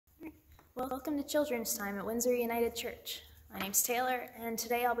Welcome to Children's Time at Windsor United Church. My name's Taylor, and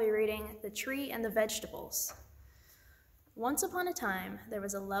today I'll be reading The Tree and the Vegetables. Once upon a time, there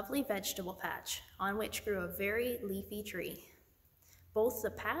was a lovely vegetable patch on which grew a very leafy tree. Both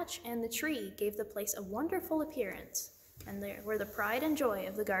the patch and the tree gave the place a wonderful appearance, and they were the pride and joy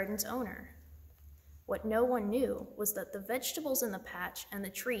of the garden's owner. What no one knew was that the vegetables in the patch and the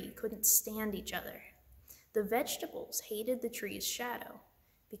tree couldn't stand each other. The vegetables hated the tree's shadow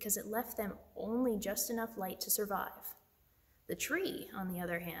because it left them only just enough light to survive. The tree, on the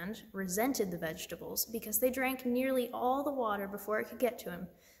other hand, resented the vegetables because they drank nearly all the water before it could get to him,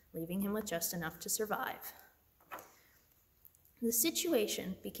 leaving him with just enough to survive. The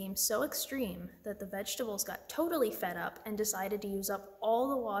situation became so extreme that the vegetables got totally fed up and decided to use up all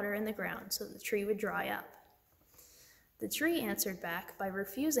the water in the ground so the tree would dry up. The tree answered back by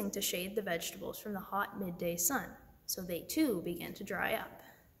refusing to shade the vegetables from the hot midday sun, so they too began to dry up.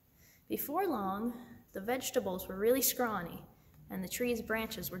 Before long, the vegetables were really scrawny, and the tree's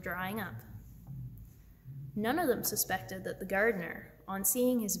branches were drying up. None of them suspected that the gardener, on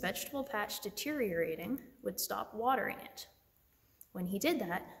seeing his vegetable patch deteriorating, would stop watering it. When he did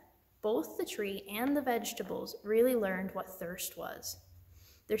that, both the tree and the vegetables really learned what thirst was.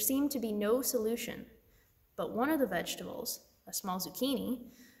 There seemed to be no solution, but one of the vegetables, a small zucchini,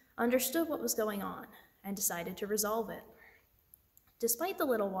 understood what was going on and decided to resolve it. Despite the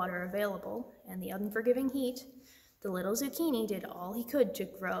little water available and the unforgiving heat, the little zucchini did all he could to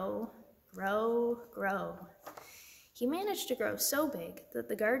grow. He managed to grow so big that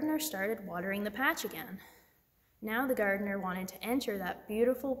the gardener started watering the patch again. Now the gardener wanted to enter that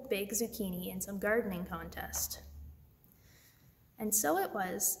beautiful big zucchini in some gardening contest. And so it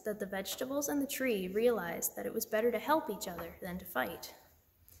was that the vegetables and the tree realized that it was better to help each other than to fight.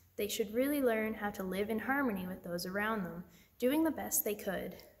 They should really learn how to live in harmony with those around them, doing the best they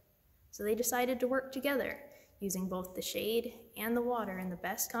could. So they decided to work together, using both the shade and the water in the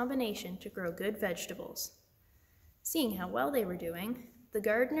best combination to grow good vegetables. Seeing how well they were doing, the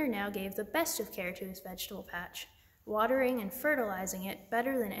gardener now gave the best of care to his vegetable patch, watering and fertilizing it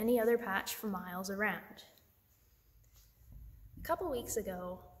better than any other patch for miles around. A couple weeks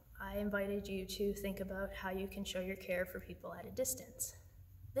ago, I invited you to think about how you can show your care for people at a distance.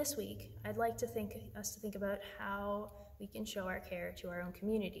 This week, I'd like to think about how we can show our care to our own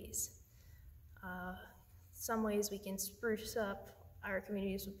communities. Some ways we can spruce up our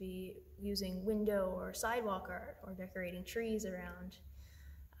communities would be using window or sidewalk art or decorating trees around.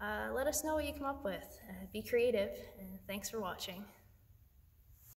 Let us know what you come up with. Be creative, and thanks for watching.